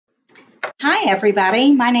Hi,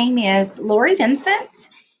 everybody. My name is Lori Vincent,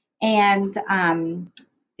 and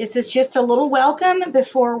this is just a little welcome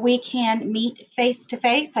before we can meet face to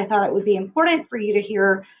face. I thought it would be important for you to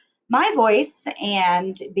hear my voice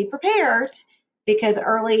and be prepared because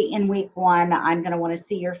early in week one, I'm going to want to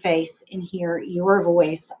see your face and hear your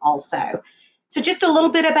voice also. So, just a little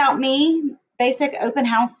bit about me, basic open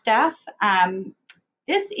house stuff.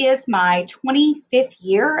 This is my 25th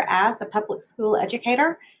year as a public school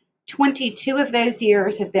educator. 22 of those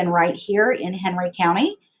years have been right here in Henry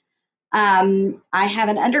County. I have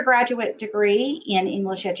an undergraduate degree in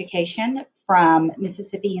English education from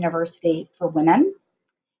Mississippi University for Women,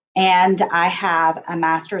 and I have a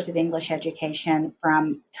master's of English education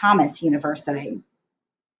from Thomas University.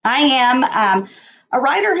 I am a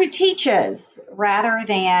writer who teaches rather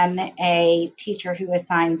than a teacher who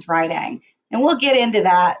assigns writing. And we'll get into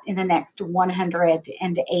that in the next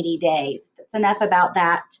 180 days. That's enough about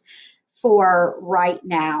that for right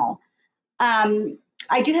now. I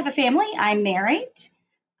do have a family. I'm married.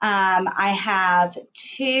 I have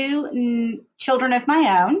two children of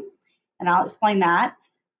my own, and I'll explain that,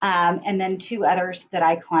 and then two others that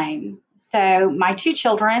I claim. So my two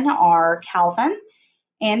children are Calvin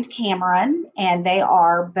and Cameron, and they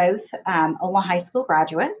are both Ola High School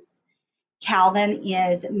graduates. Calvin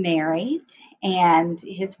is married, and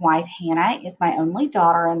his wife Hannah is my only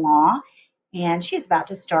daughter-in-law, and she's about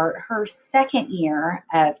to start her second year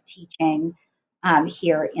of teaching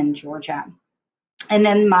here in Georgia. And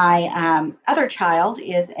then my other child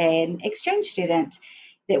is an exchange student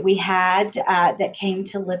that we had that came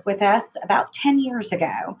to live with us about 10 years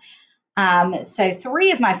ago. So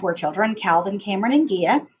three of my four children, Calvin, Cameron, and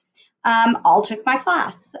Gia, all took my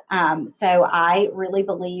class. So I really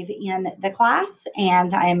believe in the class,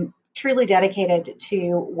 and I'm truly dedicated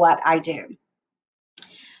to what I do.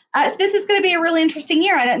 So this is going to be a really interesting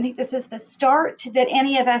year. I don't think this is the start that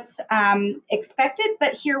any of us expected,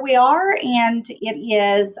 but here we are, and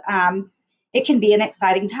it can be an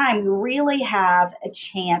exciting time. We really have a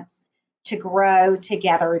chance to grow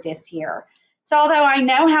together this year. So although I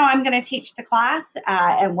know how I'm going to teach the class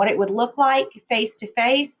and what it would look like face to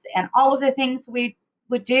face and all of the things we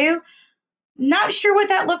would do, not sure what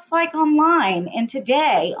that looks like online. And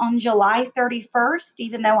today, on July 31st,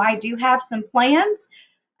 even though I do have some plans,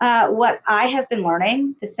 what I have been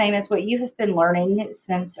learning, the same as what you have been learning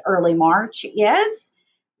since early March, is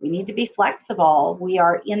we need to be flexible. We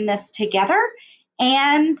are in this together,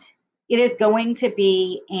 and it is going to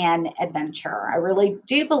be an adventure. I really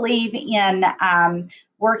do believe in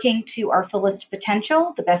working to our fullest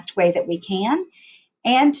potential the best way that we can.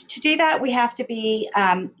 And to do that, we have to be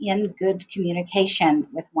in good communication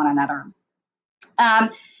with one another.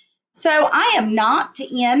 So I am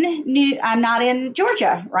I'm not in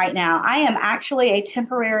Georgia right now. I am actually a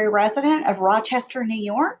temporary resident of Rochester, New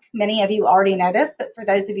York. Many of you already know this, but for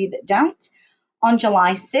those of you that don't, on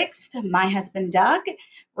July 6th, my husband Doug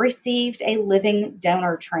received a living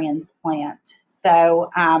donor transplant. So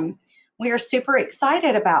we are super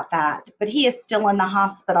excited about that, but he is still in the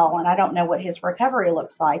hospital, and I don't know what his recovery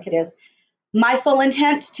looks like. It is my full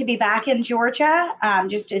intent to be back in Georgia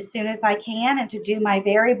just as soon as I can and to do my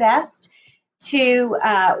very best to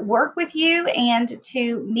work with you and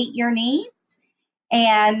to meet your needs.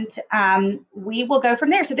 And we will go from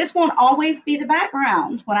there. So this won't always be the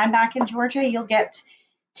background. When I'm back in Georgia, you'll get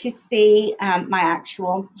to see my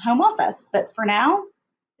actual home office. But for now,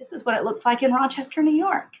 this is what it looks like in Rochester, New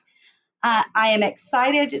York. I am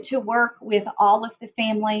excited to work with all of the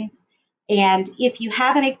families. And if you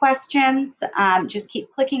have any questions, just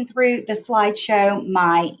keep clicking through the slideshow.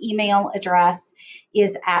 My email address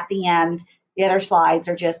is at the end. The other slides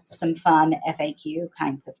are just some fun FAQ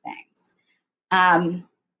kinds of things.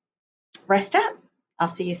 Rest up. I'll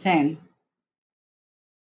see you soon.